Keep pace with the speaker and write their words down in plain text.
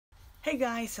Hey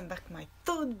guys, I'm back with my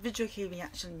third video here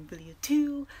reaction video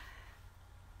to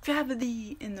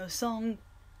Gravity in the song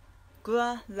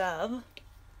Gla Love.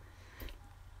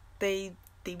 They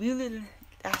debuted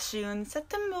last year in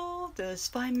September. There's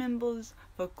 5 members: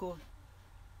 vocal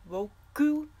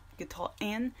Roku, guitar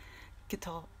Ann,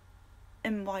 guitar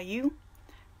MYU,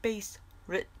 bass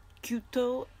Rit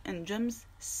Kuto, and drums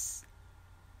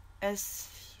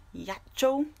S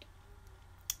Yacho.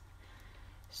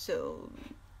 So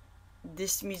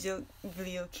this music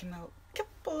video came out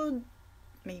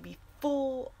maybe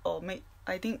 4 or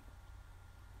I think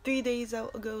 3 days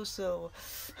ago, so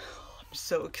I'm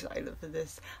so excited for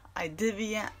this. I did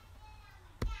react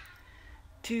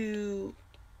to,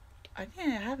 I think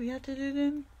I have reacted to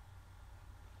them.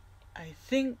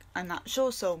 I'm not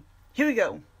sure, so here we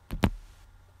go.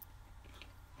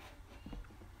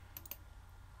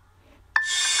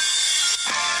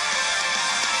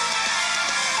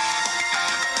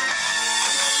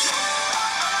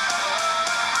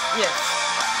 Yes,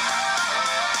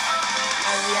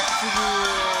 I react to you.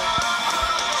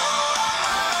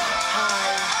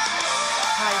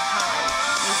 Hi.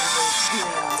 This is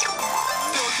good.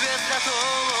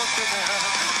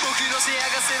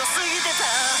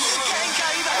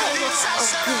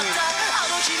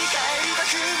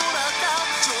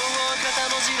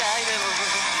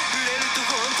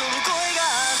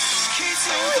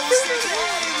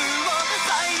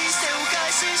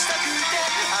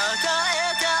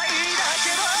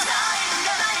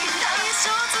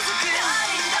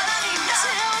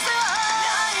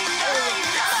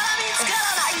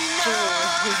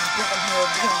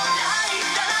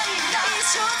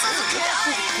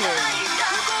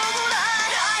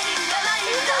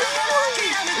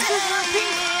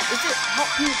 Is it hot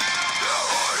pink?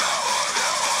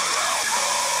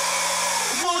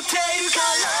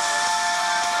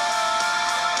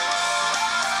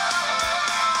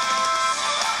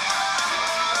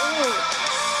 Oh,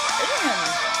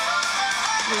 damn!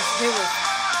 His hair was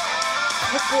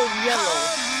purple and yellow.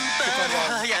 So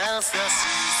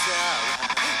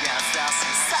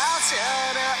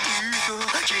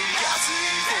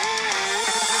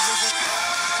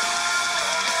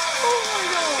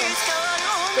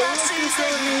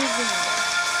amazing.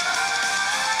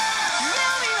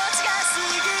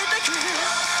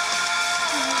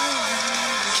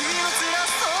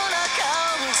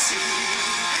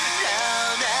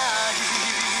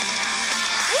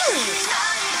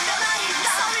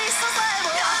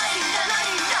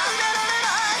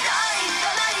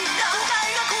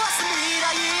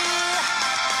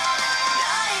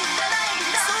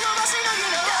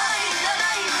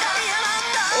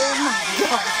 Oh my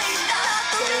god.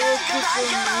 So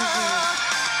amazing.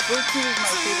 Roku is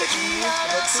my favorite English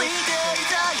vocalist.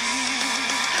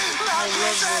 I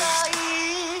love this.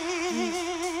 He's so good.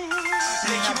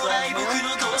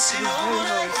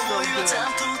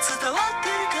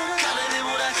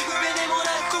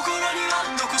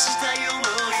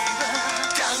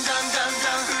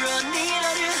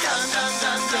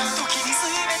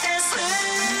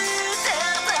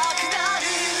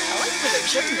 I like that they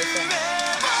filmed this in.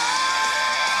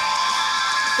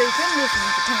 They filmed this in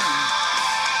Japan.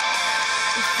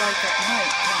 It's like at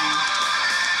night time.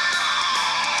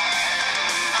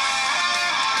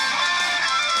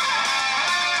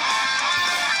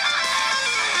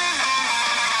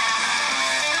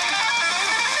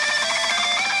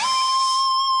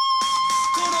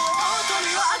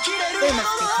 They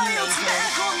must be teenagers.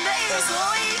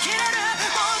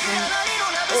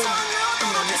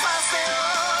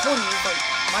 Tony's like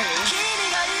my age.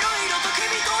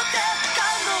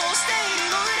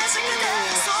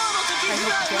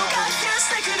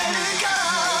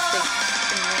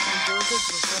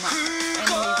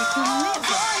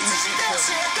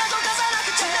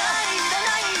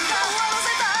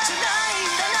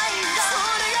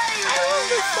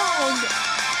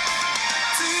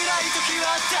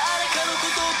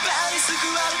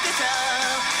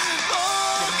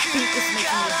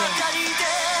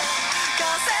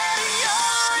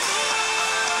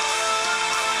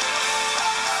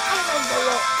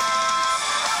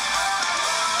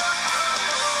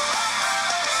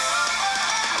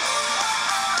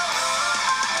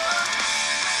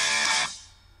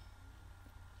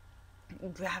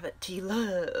 Gravity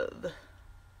Love.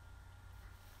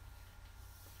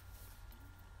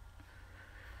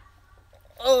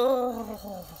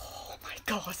 Oh my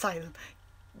gosh,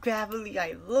 Gravity,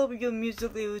 I love your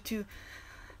music video too.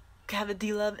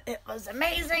 Gravity Love, it was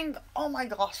amazing. Oh my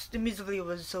gosh, the music video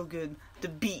was so good. The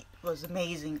beat was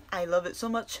amazing. I love it so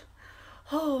much.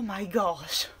 Oh my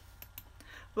gosh.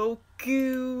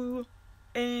 Roku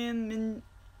and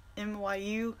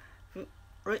MYU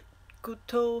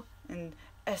Rikuto and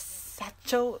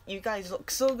Esacho. You guys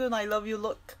look so good. I love your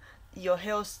look. Your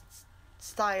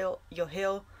hairstyle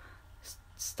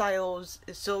styles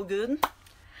is so good.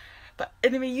 But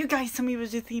anyway, you guys tell me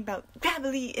what you think about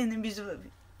Gravity in the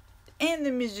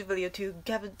music video to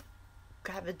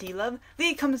Gravity Love.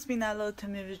 Leave comments below below. Tell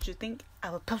me what you think. I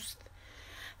will post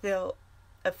the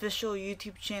official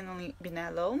YouTube channel link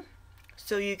below,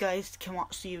 so you guys can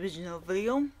watch the original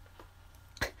video.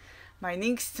 My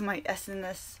links to my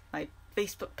SNS, my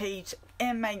Facebook page,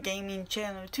 and my gaming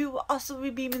channel too will also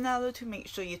be below to make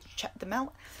sure you check them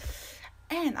out.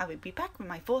 And I will be back with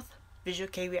my 4th visual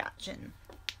K reaction.